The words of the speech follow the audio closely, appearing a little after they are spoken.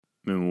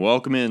And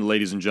welcome in,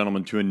 ladies and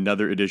gentlemen, to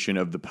another edition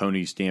of the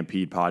Pony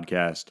Stampede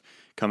podcast,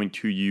 coming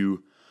to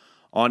you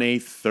on a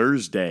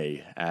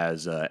Thursday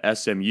as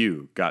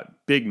SMU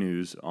got big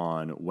news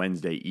on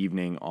Wednesday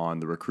evening on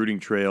the recruiting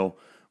trail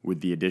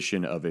with the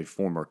addition of a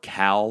former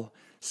Cal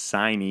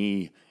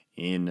signee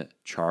in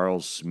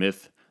Charles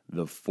Smith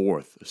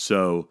IV.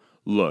 So,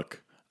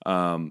 look,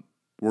 we're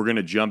going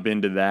to jump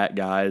into that,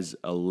 guys,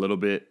 a little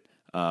bit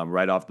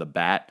right off the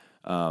bat.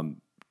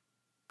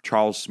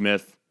 Charles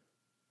Smith.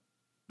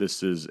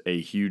 This is a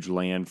huge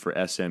land for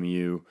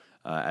SMU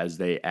as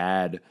they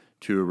add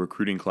to a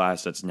recruiting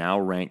class that's now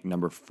ranked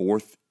number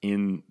 4th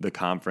in the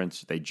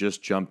conference. They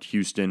just jumped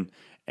Houston,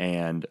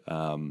 and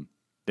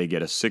they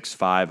get a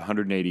 6'5",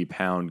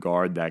 180-pound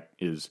guard that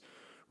is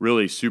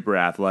really super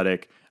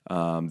athletic.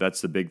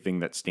 That's the big thing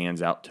that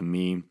stands out to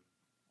me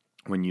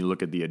when you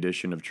look at the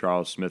addition of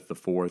Charles Smith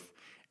IV,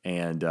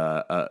 and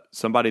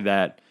somebody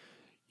that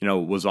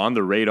was on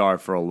the radar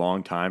for a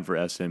long time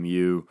for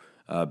SMU.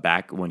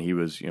 Back when he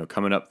was,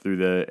 coming up through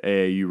the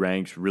AAU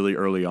ranks really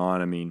early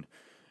on. I mean,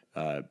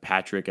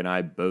 Patrick and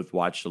I both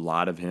watched a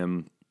lot of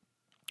him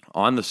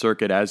on the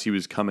circuit as he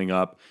was coming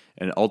up,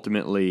 and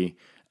ultimately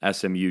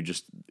SMU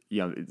just,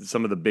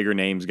 some of the bigger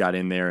names got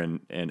in there,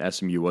 and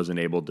SMU wasn't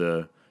able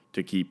to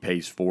keep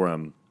pace for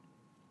him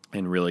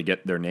and really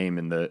get their name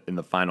in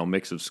the final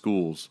mix of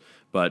schools.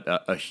 But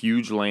a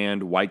huge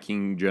land.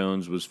 Wyking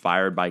Jones was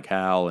fired by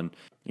Cal, and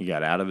he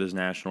got out of his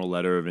national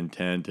letter of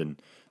intent,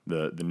 and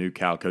the new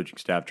Cal coaching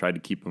staff tried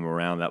to keep him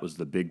around. That was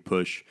the big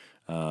push,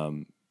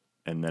 and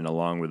then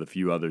along with a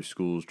few other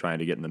schools trying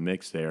to get in the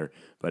mix there.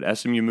 But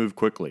SMU moved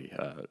quickly.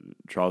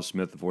 Charles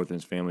Smith IV and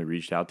his family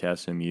reached out to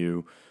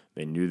SMU.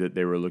 They knew that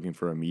they were looking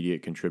for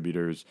immediate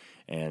contributors,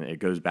 and it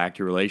goes back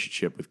to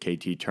relationship with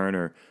KT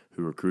Turner,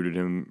 who recruited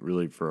him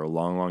really for a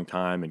long, long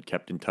time and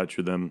kept in touch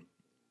with him.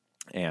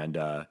 And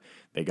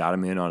they got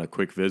him in on a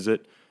quick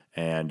visit,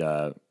 and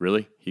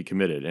really, he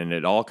committed. And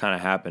it all kind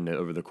of happened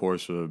over the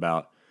course of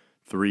about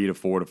 3 to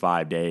 4 to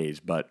 5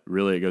 days, but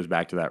really it goes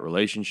back to that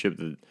relationship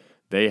that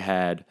they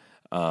had,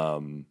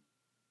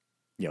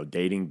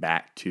 dating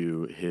back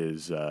to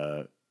his,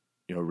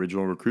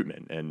 original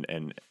recruitment.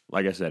 And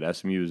like I said,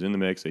 SMU was in the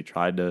mix. They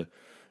tried to,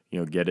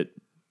 get it,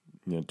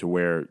 to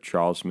where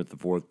Charles Smith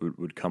IV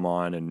would come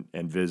on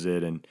and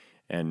visit and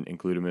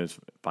include him in his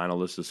final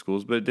list of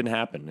schools, but it didn't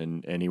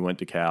happen. And he went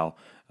to Cal,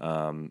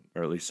 or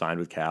at least signed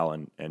with Cal,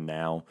 and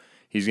now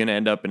he's going to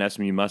end up in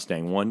SMU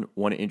Mustang.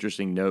 One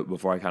interesting note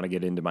before I kind of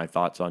get into my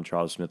thoughts on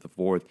Charles Smith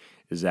IV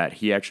is that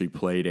he actually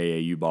played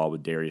AAU ball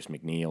with Darius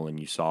McNeil, and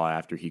you saw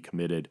after he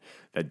committed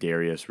that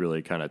Darius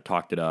really kind of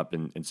talked it up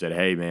and said,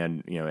 hey,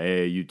 man,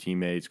 AAU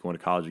teammates, going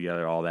to college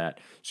together, all that.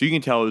 So you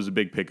can tell it was a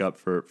big pickup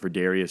for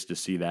Darius to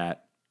see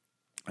that.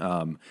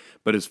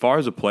 But as far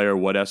as a player,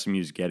 what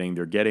SMU's getting,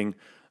 they're getting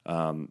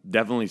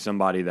definitely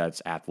somebody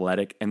that's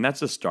athletic, and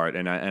that's a start.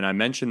 And I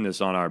mentioned this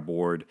on our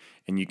board,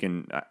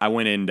 and I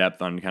went in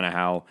depth on kind of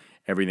how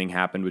everything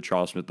happened with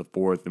Charles Smith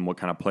IV and what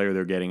kind of player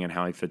they're getting and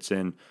how he fits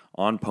in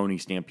on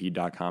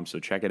PonyStampede.com. So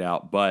check it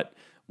out. But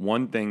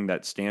one thing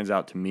that stands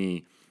out to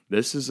me,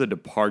 this is a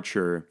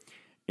departure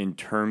in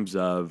terms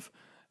of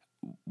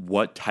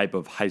what type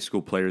of high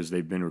school players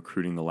they've been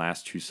recruiting the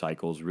last 2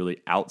 cycles, really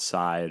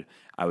outside,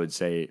 I would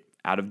say,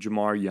 out of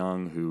Jamar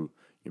Young, who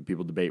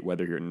people debate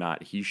whether or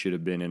not he should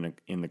have been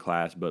in the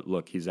class, but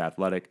look, he's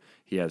athletic.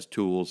 He has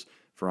tools.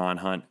 Ferron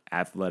Hunt,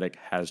 athletic,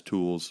 has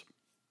tools.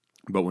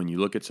 But when you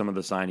look at some of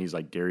the signees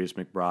like Darius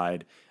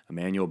McBride,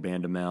 Emmanuel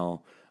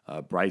Bandamel,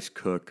 Bryce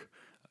Cook,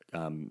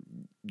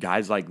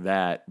 guys like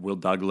that, Will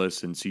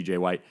Douglas and C.J.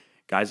 White,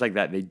 guys like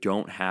that, they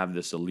don't have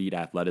this elite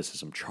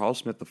athleticism. Charles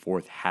Smith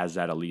IV has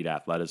that elite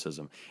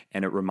athleticism.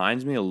 And it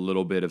reminds me a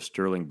little bit of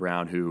Sterling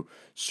Brown, who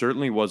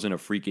certainly wasn't a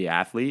freaky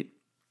athlete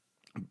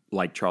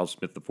like Charles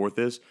Smith IV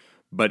is,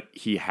 but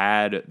he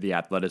had the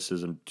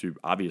athleticism to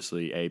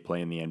obviously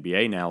play in the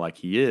NBA now like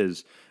he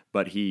is,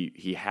 but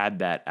he had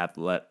that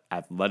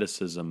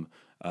athleticism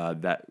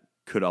that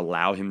could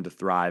allow him to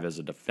thrive as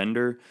a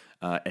defender,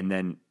 and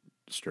then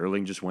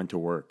Sterling just went to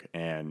work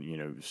and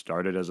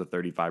started as a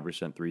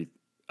 35%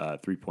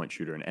 three-point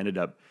shooter and ended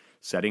up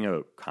setting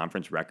a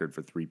conference record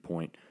for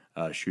three-point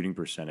shooting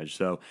percentage.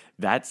 So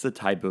that's the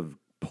type of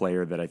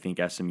player that I think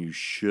SMU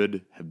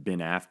should have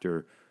been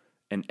after.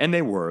 And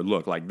they were.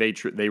 Look, like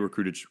they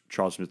recruited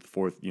Charles Smith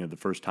IV, the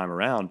first time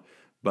around,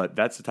 but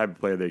that's the type of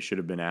player they should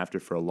have been after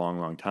for a long,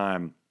 long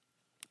time.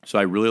 So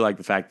I really like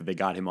the fact that they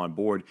got him on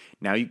board.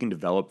 Now you can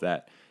develop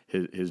that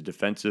his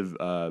defensive,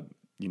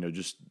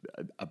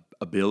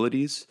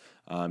 abilities.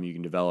 You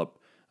can develop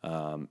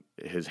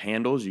his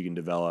handles. You can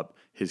develop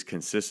his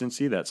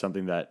consistency. That's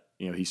something that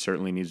he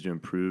certainly needs to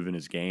improve in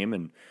his game.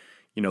 And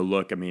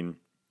look, I mean,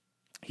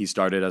 he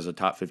started as a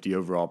top 50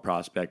 overall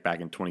prospect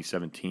back in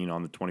 2017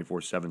 on the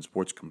 24/7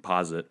 Sports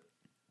Composite,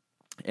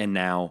 and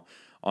now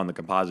on the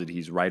composite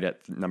he's right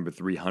at number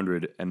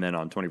 300, and then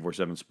on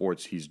 24/7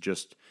 Sports he's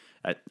just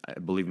at, I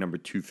believe, number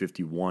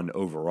 251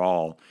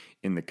 overall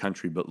in the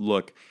country. But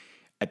look,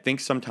 I think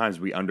sometimes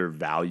we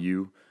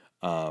undervalue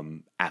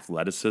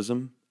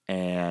athleticism,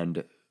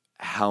 and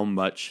how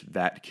much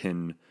that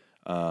can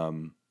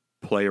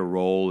play a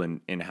role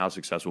in how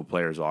successful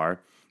players are.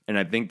 And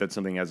I think that's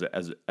something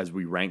as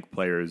we rank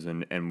players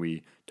and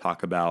we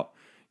talk about,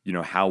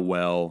 how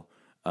well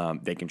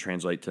they can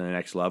translate to the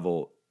next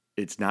level.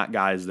 It's not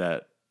guys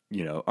that,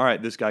 all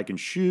right, this guy can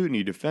shoot and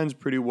he defends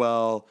pretty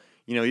well.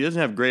 He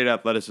doesn't have great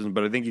athleticism,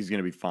 but I think he's going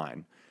to be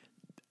fine.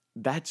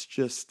 That's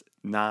just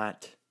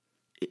not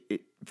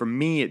for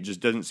me. It just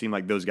doesn't seem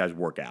like those guys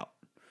work out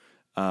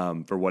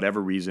for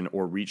whatever reason,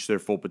 or reach their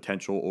full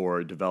potential,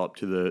 or develop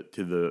to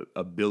the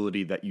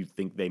ability that you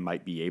think they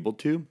might be able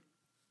to.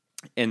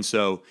 And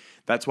so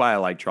that's why I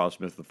like Charles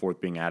Smith IV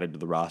being added to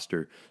the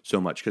roster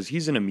so much, because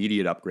he's an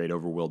immediate upgrade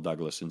over Will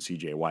Douglas and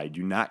CJ White.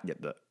 Do not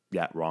get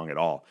that wrong at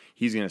all.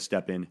 He's going to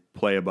step in,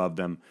 play above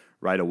them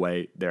right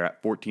away. They're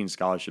at 14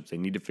 scholarships. They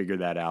need to figure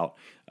that out.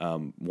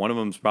 One of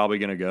them's probably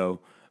going to go,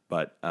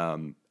 but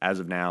as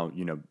of now,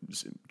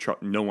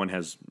 no one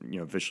has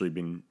officially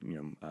been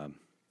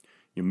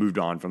moved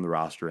on from the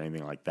roster or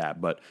anything like that.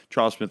 But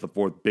Charles Smith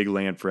IV, big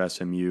land for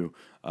SMU.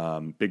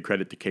 Big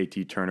credit to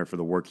KT Turner for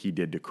the work he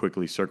did to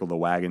quickly circle the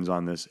wagons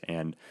on this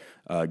and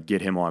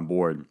get him on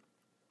board.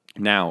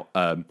 Now,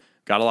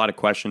 got a lot of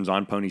questions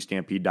on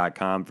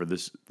PonyStampede.com for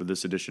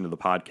this edition of the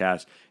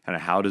podcast. Kind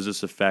of how does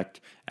this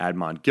affect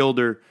Admon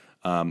Gilder?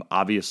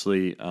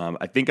 Obviously,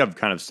 I think I've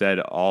kind of said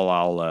all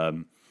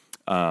I'll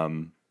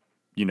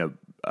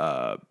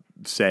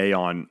say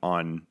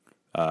on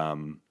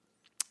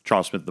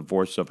Charles Smith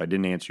IV. So if I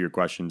didn't answer your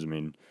questions, I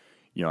mean,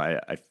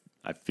 I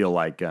feel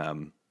like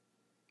that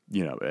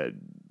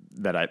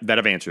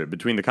I've answered it.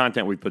 Between the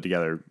content we've put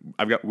together,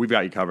 we've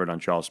got you covered on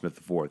Charles Smith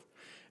IV.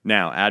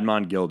 Now,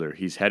 Admon Gilder,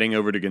 he's heading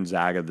over to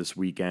Gonzaga this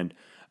weekend.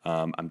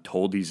 I'm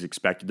told he's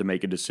expected to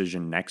make a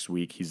decision next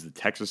week. He's the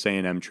Texas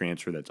A&M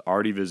transfer that's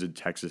already visited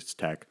Texas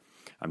Tech.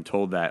 I'm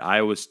told that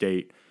Iowa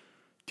State,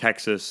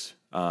 Texas,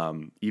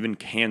 even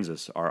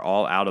Kansas are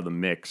all out of the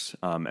mix,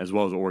 as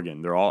well as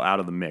Oregon. They're all out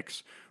of the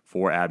mix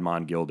for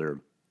Admon Gilder.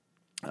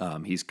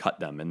 He's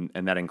cut them,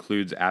 and that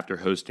includes after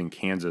hosting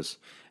Kansas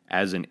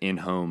as an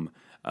in-home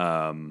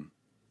for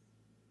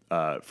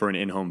an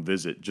in-home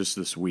visit just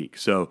this week.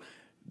 So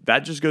that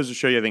just goes to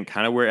show you, I think,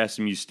 kind of where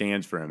SMU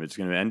stands for him. It's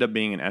going to end up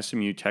being an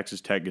SMU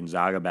Texas Tech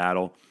Gonzaga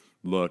battle.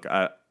 Look,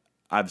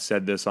 I've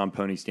said this on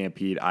Pony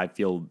Stampede. I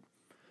feel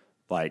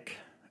like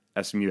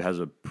SMU has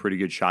a pretty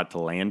good shot to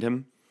land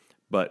him,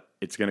 but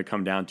it's going to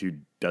come down to,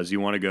 does he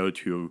want to go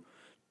to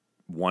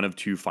one of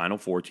two Final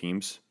Four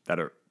teams that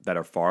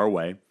are far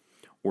away,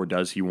 or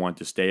does he want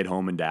to stay at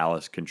home in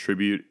Dallas,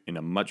 contribute in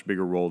a much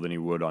bigger role than he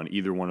would on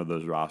either one of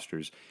those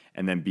rosters,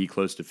 and then be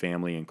close to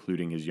family,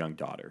 including his young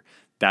daughter?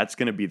 That's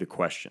going to be the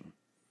question.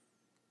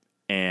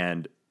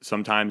 And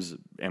sometimes,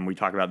 and we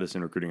talk about this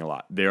in recruiting a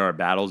lot, there are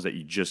battles that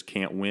you just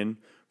can't win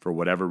for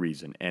whatever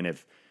reason. And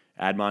if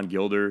Admon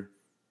Gilder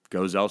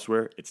goes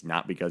elsewhere, it's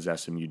not because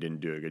SMU didn't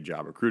do a good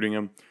job recruiting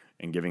him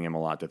and giving him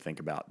a lot to think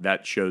about.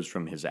 That shows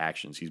from his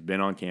actions. He's been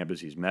on campus.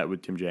 He's met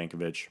with Tim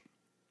Jankovich.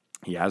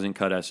 He hasn't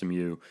cut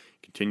SMU,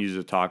 continues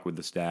to talk with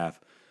the staff.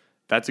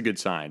 That's a good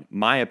sign.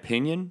 My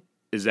opinion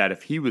is that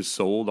if he was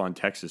sold on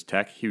Texas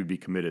Tech, he would be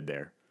committed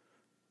there.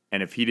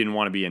 And if he didn't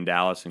want to be in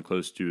Dallas and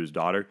close to his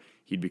daughter,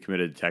 he'd be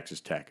committed to Texas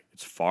Tech.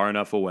 It's far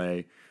enough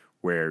away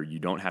where you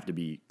don't have to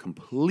be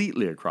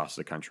completely across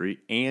the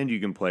country, and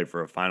you can play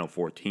for a Final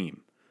Four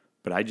team.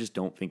 But I just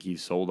don't think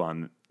he's sold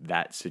on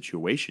that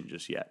situation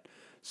just yet.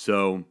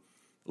 So,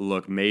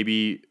 look,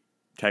 maybe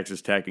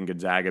Texas Tech and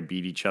Gonzaga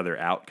beat each other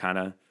out kind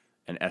of,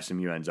 and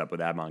SMU ends up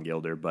with Admon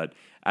Gilder. But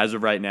as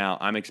of right now,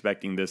 I'm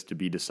expecting this to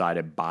be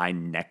decided by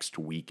next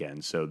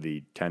weekend. So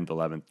the 10th,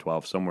 11th,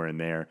 12th, somewhere in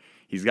there.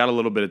 He's got a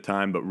little bit of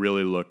time, but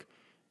really, look,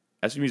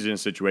 SMU's in a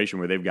situation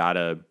where they've got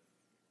to,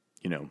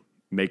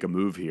 make a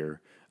move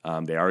here.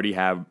 They already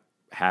have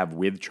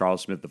with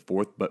Charles Smith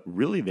IV, but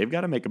really they've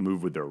got to make a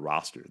move with their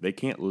roster. They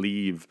can't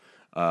leave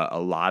a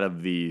lot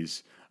of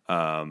these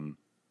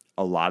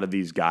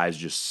guys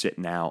just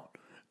sitting out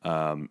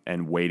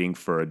and waiting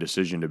for a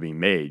decision to be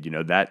made.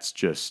 That's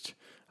just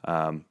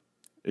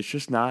it's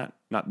just not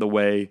the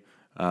way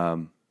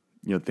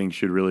things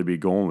should really be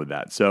going with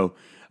that. So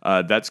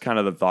that's kind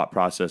of the thought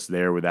process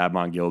there with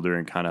Admon Gilder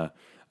and kind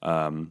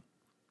of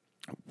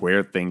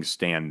where things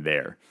stand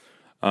there.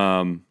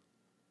 In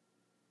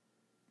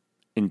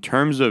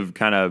terms of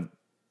kind of,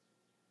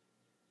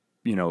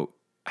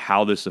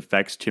 how this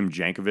affects Tim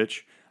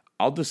Jankovich,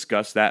 I'll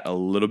discuss that a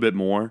little bit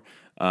more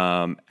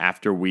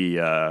after we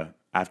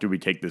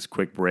take this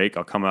quick break.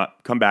 I'll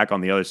come back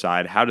on the other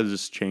side. How does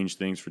this change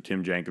things for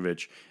Tim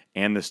Jankovich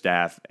and the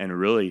staff? And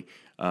really,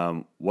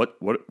 what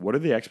are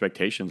the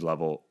expectations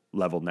level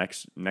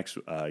next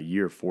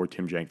year for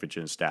Tim Jankovich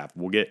and his staff?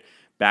 We'll get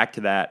back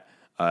to that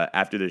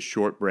after this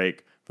short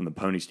break from the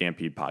Pony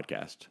Stampede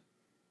podcast.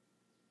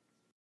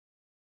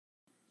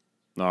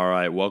 All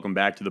right, welcome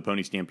back to the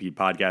Pony Stampede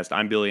podcast.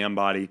 I'm Billy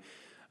Embody.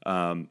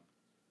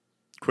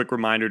 Quick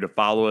reminder to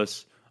follow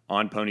us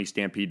on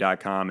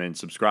PonyStampede.com and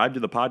subscribe to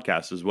the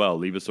podcast as well.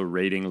 Leave us a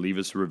rating, leave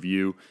us a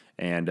review,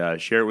 and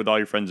share it with all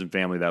your friends and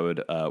family that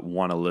would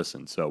want to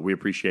listen. So we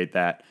appreciate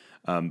that.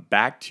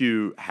 Back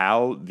to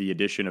how the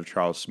addition of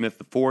Charles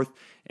Smith IV,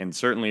 and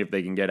certainly if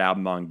they can get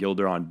Admon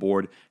Gilder on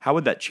board, how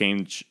would that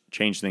change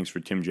things for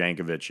Tim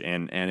Jankovich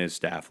and his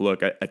staff?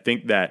 Look, I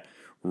think that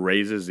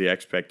raises the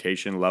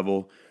expectation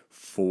level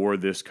for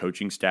this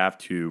coaching staff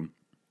to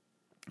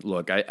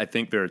look. I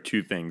think there are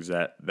two things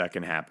that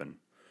can happen: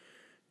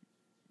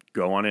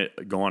 go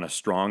on a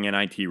strong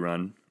NIT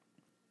run,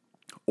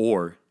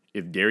 or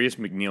if Darius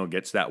McNeil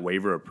gets that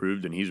waiver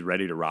approved and he's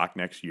ready to rock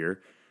next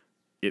year,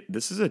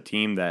 this is a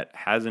team that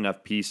has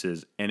enough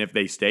pieces, and if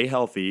they stay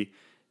healthy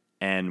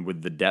and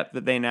with the depth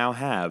that they now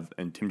have,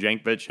 and Tim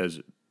Jankovich has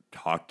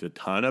talked a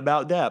ton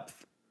about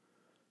depth,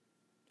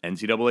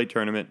 NCAA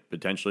tournament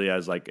potentially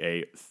as like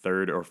a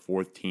third or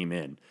fourth team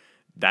in.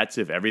 That's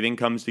if everything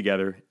comes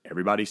together,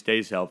 everybody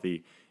stays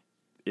healthy.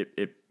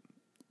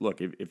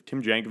 Look, if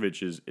Tim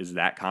Jankovich is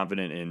that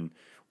confident in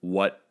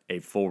what a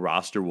full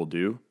roster will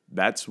do,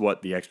 that's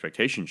what the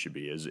expectation should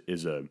be,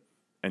 is a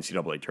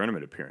NCAA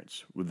tournament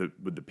appearance with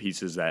the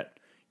pieces that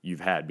you've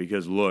had.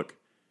 Because look,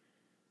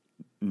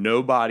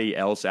 nobody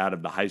else out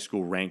of the high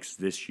school ranks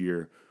this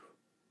year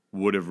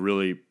would have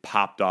really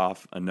popped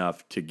off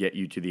enough to get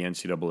you to the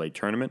NCAA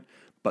tournament.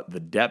 But the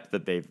depth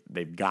that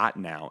they've got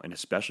now, and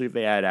especially if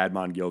they add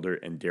Admon Gilder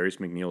and Darius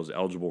McNeil is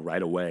eligible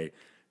right away,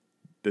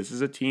 this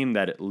is a team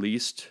that at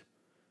least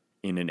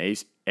in an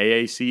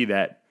AAC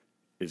that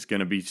is going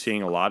to be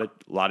seeing a lot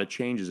of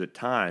changes at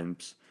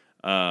times.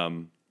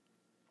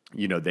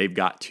 They've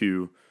got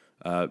to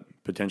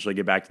potentially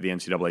get back to the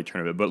NCAA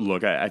tournament. But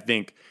look, I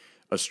think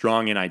a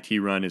strong NIT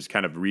run is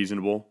kind of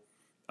reasonable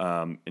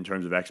in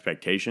terms of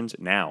expectations.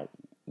 Now,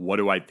 what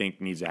do I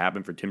think needs to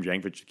happen for Tim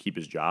Jankovich to keep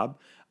his job?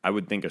 I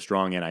would think a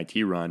strong NIT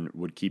run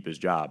would keep his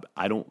job.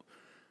 I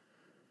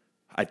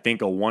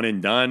think a one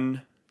and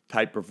done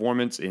type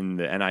performance in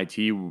the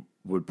NIT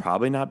would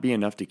probably not be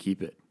enough to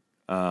keep it.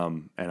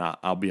 And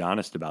I'll be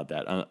honest about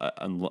that.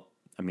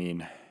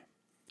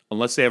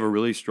 Unless they have a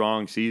really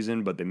strong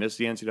season, but they miss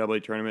the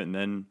NCAA tournament and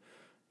then,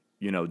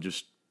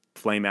 just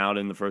flame out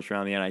in the first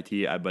round of the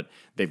NIT. But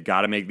they've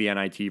got to make the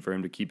NIT for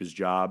him to keep his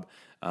job.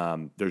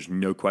 There's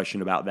no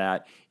question about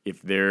that.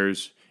 If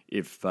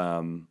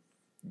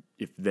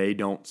they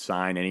don't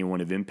sign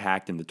anyone of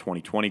impact in the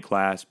 2020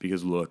 class,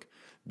 because look,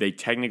 they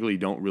technically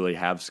don't really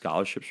have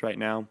scholarships right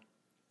now.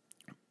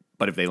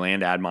 But if they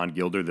land Admon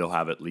Gilder, they'll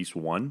have at least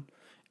one.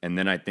 And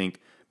then I think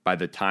by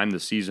the time the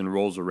season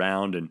rolls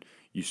around and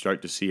you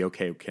start to see,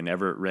 okay, can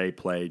Everett Ray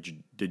play?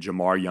 Did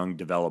Jamar Young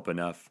develop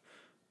enough?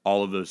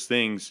 All of those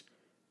things.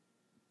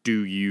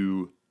 Do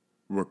you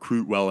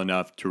recruit well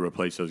enough to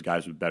replace those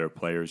guys with better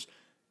players?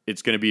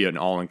 It's going to be an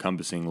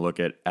all-encompassing look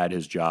at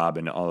his job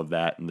and all of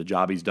that, and the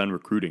job he's done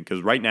recruiting.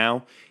 Because right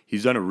now,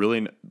 he's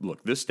done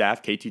this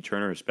staff, KT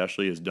Turner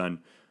especially, has done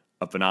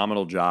a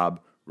phenomenal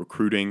job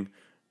recruiting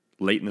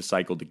late in the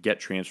cycle to get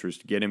transfers,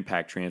 to get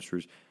impact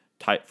transfers.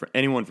 For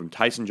anyone from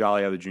Tyson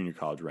Jolly out of the junior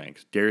college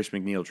ranks, Darius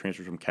McNeil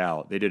transferred from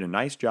Cal. They did a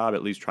nice job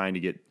at least trying to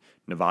get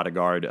Nevada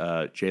guard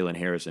Jalen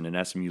Harrison and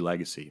an SMU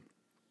legacy.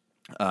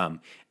 And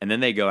then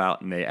they go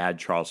out and they add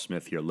Charles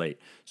Smith here late.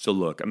 So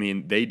look,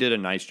 they did a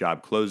nice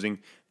job closing.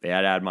 They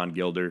add Admon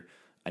Gilder.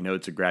 I know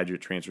it's a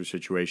graduate transfer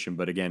situation,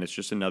 but again, it's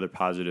just another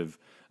positive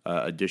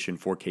addition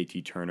for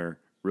KT Turner,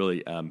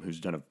 really, who's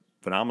done a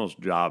phenomenal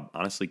job,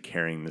 honestly,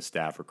 carrying the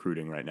staff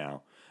recruiting right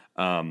now.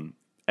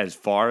 As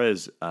far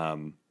as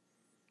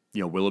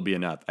will it be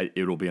enough?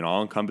 It will be an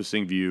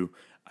all-encompassing view.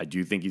 I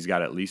do think he's got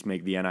to at least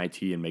make the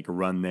NIT and make a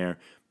run there.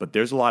 But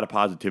there's a lot of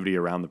positivity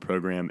around the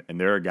program, and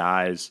there are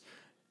guys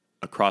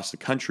across the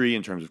country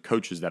in terms of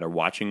coaches that are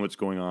watching what's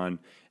going on,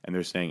 and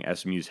they're saying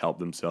SMU's helped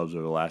themselves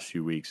over the last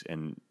few weeks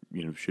and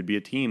should be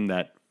a team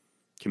that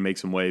can make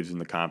some waves in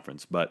the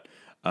conference. But,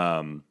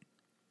 I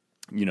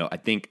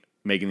think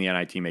making the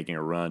NIT, making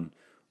a run,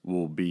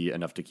 will be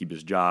enough to keep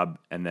his job.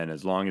 And then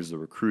as long as the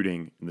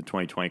recruiting in the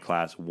 2020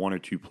 class, one or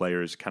two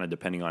players, kind of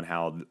depending on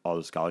how all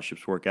the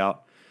scholarships work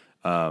out,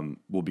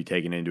 will be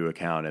taken into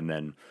account. And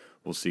then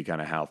we'll see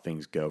kind of how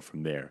things go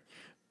from there.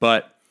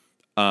 But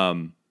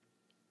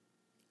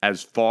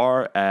as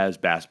far as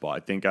basketball, I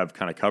think I've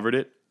kind of covered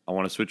it. I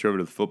want to switch over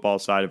to the football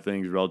side of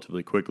things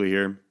relatively quickly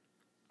here.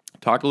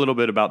 Talk a little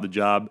bit about the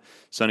job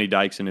Sonny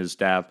Dykes and his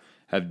staff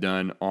have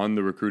done on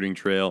the recruiting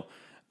trail.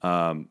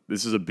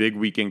 This is a big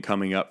weekend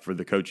coming up for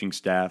the coaching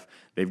staff.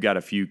 They've got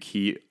a few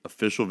key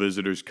official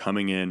visitors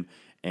coming in,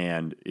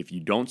 and if you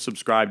don't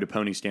subscribe to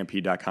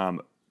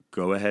PonyStampede.com,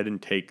 go ahead and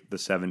take the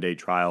 7-day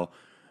trial.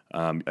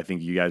 I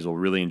think you guys will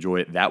really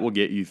enjoy it. That will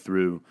get you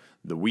through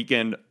the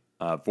weekend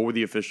for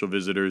the official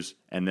visitors,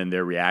 and then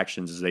their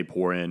reactions as they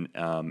pour in,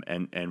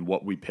 and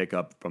what we pick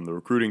up from the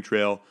recruiting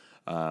trail,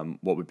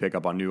 what we pick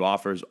up on new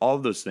offers, all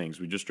of those things.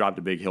 We just dropped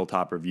a big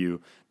Hilltop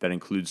review that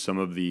includes some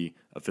of the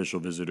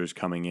official visitors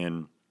coming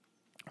in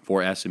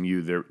for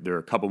SMU. There are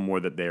a couple more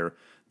that they're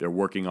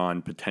working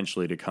on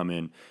potentially to come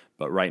in,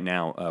 but right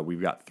now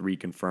we've got 3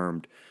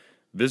 confirmed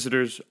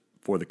visitors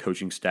for the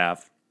coaching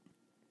staff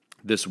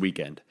this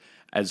weekend.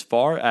 As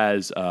far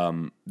as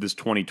this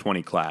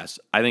 2020 class,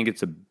 I think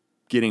it's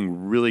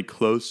getting really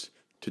close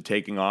to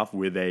taking off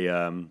with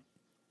a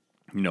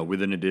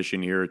with an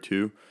addition here or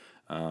two.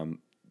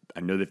 I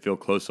know they feel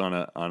close on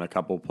a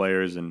couple of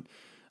players, and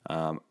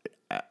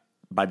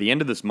by the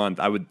end of this month,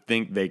 I would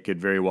think they could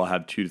very well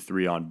have 2 to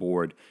 3 on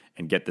board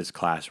and get this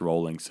class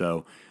rolling.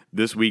 So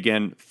this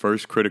weekend,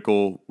 first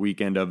critical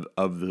weekend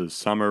of the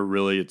summer,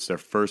 really, it's their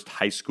first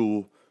high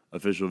school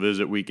official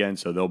visit weekend,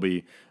 so they'll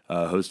be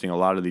hosting a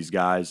lot of these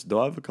guys.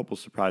 They'll have a couple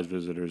surprise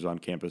visitors on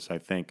campus, I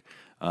think.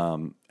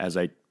 As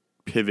I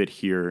pivot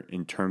here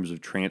in terms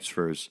of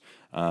transfers,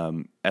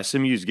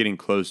 SMU is getting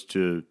close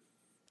to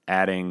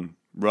adding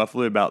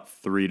roughly about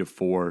 3 to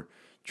 4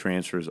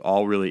 transfers,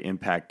 all really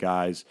impact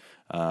guys.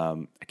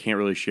 I can't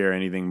really share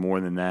anything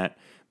more than that,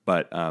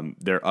 but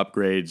they're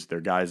upgrades, they're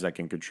guys that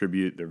can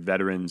contribute, they're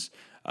veterans.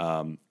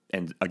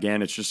 And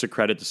again, it's just a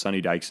credit to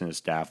Sonny Dykes and his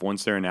staff.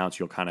 Once they're announced,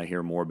 you'll kind of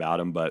hear more about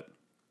them. But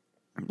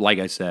like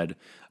I said,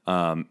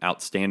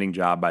 outstanding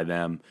job by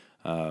them.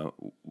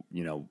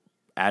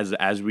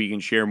 As we can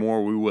share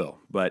more, we will.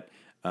 But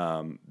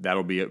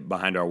that'll be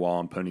behind our wall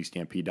on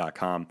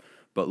PonyStampede.com.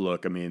 But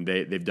look, I mean,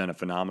 they've done a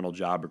phenomenal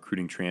job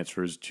recruiting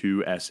transfers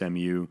to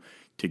SMU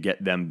to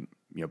get them,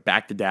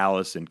 back to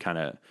Dallas and kind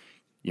of,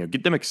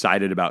 get them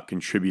excited about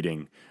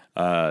contributing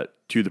to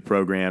the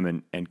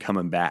program and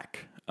coming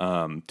back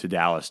to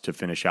Dallas to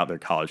finish out their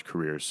college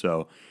careers.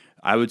 So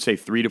I would say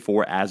 3 to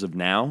 4 as of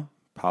now,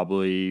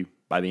 probably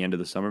by the end of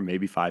the summer,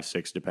 maybe 5,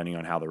 6, depending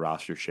on how the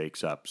roster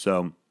shakes up.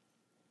 So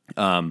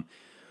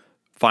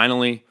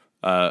finally,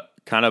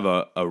 kind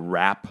of a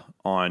wrap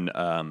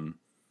on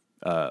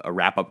a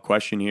wrap-up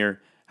question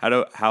here.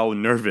 How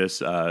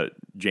nervous,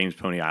 James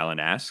Pony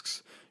Island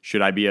asks,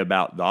 should I be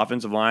about the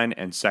offensive line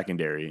and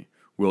secondary?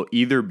 Will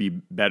either be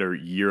better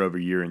year over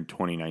year in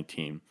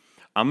 2019?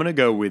 I'm going to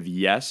go with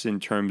yes in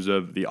terms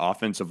of the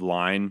offensive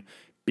line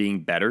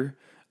being better.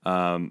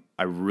 I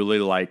really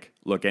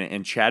look,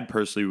 and Chad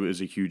Persley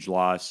was a huge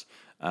loss.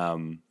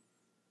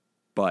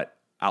 But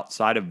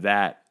outside of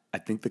that, I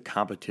think the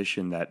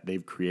competition that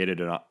they've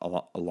created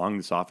along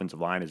this offensive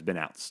line has been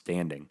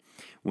outstanding.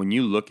 When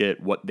you look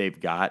at what they've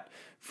got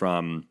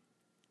from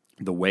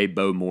the way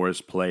Bo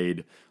Morris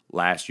played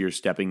last year,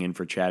 stepping in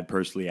for Chad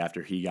Persley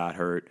after he got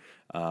hurt,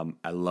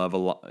 I love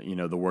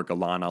the work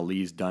Alon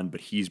Ali's done, but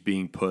he's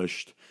being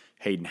pushed.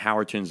 Hayden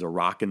Howerton's a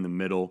rock in the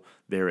middle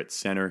there at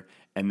center,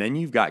 and then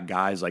you've got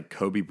guys like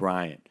Kobe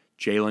Bryant,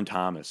 Jalen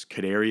Thomas,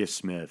 Kadarius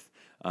Smith.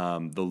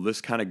 The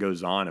list kind of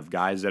goes on of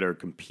guys that are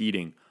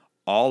competing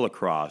all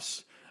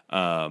across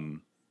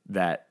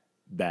that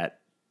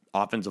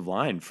offensive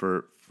line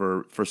for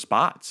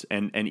spots,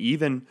 and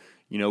even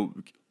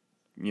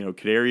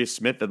Kadarius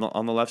Smith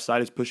on the left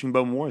side is pushing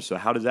Bo Morris. So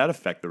how does that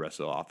affect the rest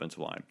of the offensive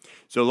line?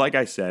 So like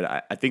I said,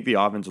 I think the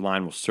offensive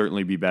line will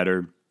certainly be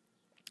better.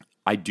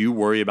 I do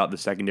worry about the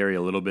secondary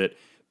a little bit,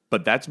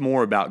 but that's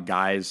more about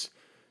guys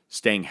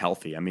staying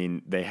healthy. I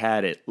mean, they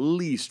had at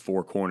least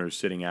 4 corners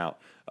sitting out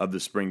of the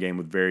spring game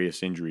with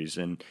various injuries.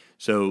 And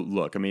so,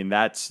 look, I mean,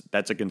 that's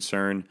a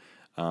concern.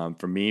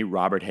 For me,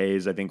 Robert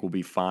Hayes, I think, will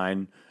be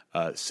fine.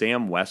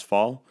 Sam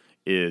Westfall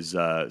is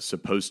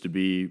supposed to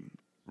be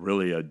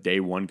really a day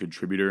one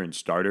contributor and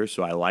starter,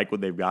 so I like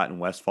what they've got in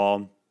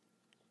Westfall.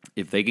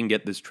 If they can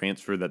get this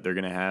transfer that they're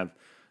going to have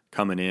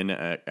coming in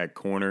at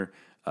corner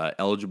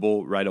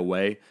eligible right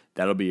away,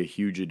 that'll be a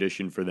huge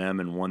addition for them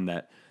and one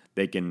that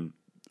they can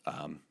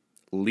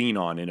lean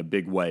on in a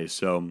big way.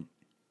 So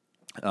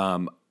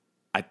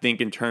I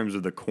think in terms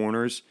of the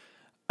corners,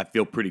 I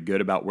feel pretty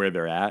good about where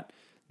they're at.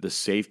 The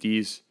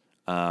safeties,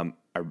 I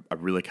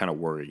really kind of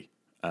worry.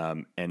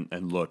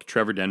 And look,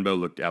 Trevor Denbo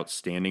looked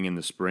outstanding in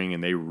the spring,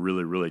 and they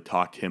really, really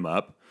talked him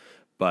up.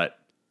 But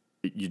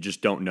you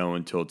just don't know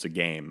until it's a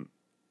game.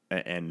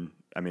 And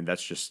I mean,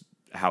 that's just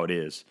how it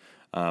is.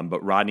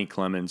 But Rodney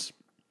Clemens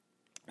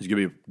is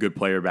going to be a good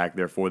player back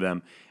there for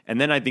them. And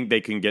then I think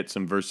they can get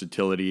some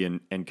versatility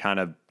and kind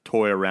of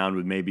toy around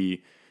with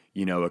maybe,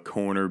 a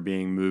corner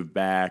being moved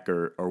back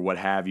or what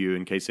have you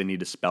in case they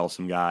need to spell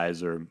some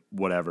guys or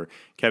whatever.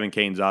 Kevin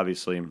Kane's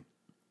obviously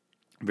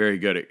very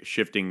good at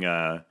shifting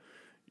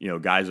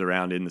guys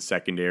around in the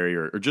secondary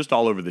or just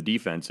all over the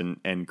defense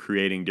and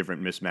creating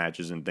different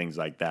mismatches and things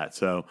like that.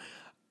 So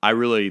I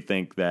really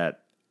think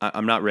that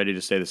I'm not ready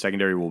to say the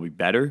secondary will be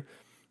better.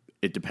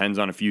 It depends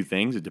on a few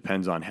things. It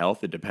depends on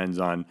health. It depends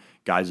on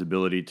guys'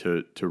 ability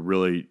to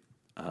really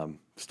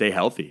stay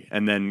healthy.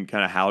 And then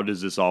kind of how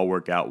does this all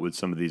work out with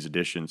some of these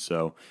additions?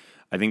 So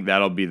I think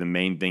that'll be the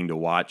main thing to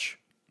watch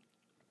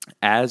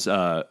as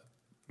the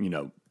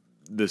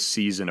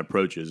season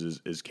approaches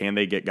is can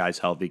they get guys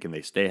healthy? Can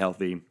they stay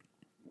healthy?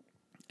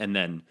 And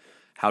then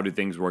how do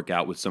things work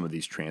out with some of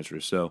these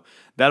transfers? So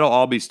that'll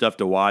all be stuff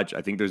to watch.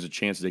 I think there's a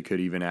chance they could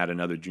even add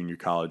another junior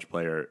college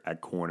player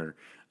at corner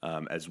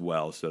as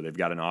well. So they've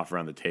got an offer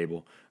on the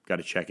table. Got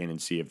to check in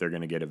and see if they're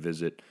going to get a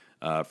visit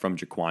from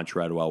Jaquan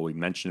Treadwell. We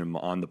mentioned him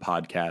on the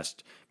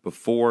podcast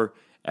before.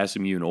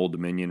 SMU and Old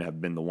Dominion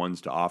have been the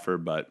ones to offer,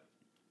 but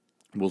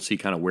we'll see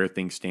kind of where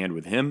things stand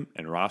with him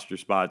and roster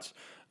spots.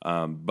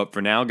 But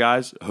for now,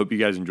 guys, I hope you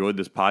guys enjoyed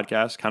this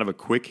podcast. Kind of a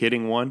quick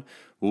hitting one.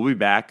 We'll be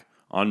back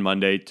on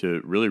Monday to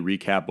really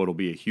recap what will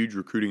be a huge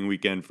recruiting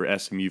weekend for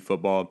SMU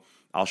football.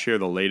 I'll share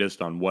the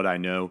latest on what I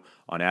know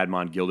on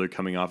Admon Gilder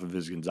coming off of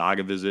his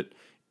Gonzaga visit.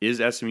 Is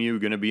SMU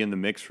going to be in the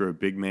mix for a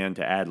big man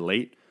to add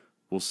late?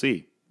 We'll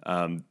see.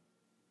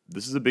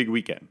 This is a big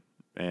weekend,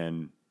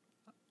 and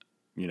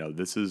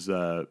this is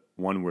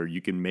one where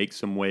you can make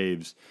some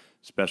waves,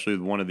 especially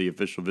with one of the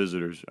official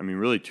visitors. I mean,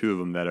 really two of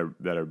them that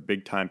are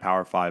big time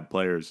Power 5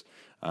 players,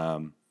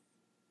 and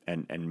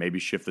maybe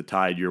shift the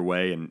tide your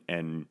way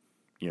and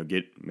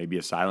get maybe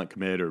a silent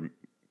commit, or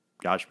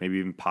gosh, maybe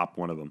even pop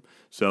one of them.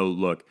 So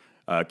look,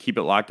 keep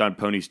it locked on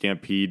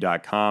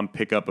PonyStampede.com.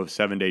 Pick up a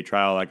 7-day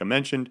trial like I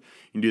mentioned.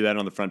 You can do that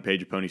on the front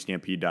page of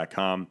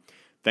PonyStampede.com.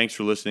 Thanks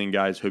for listening,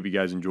 guys. Hope you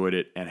guys enjoyed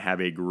it, and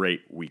have a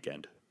great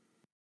weekend.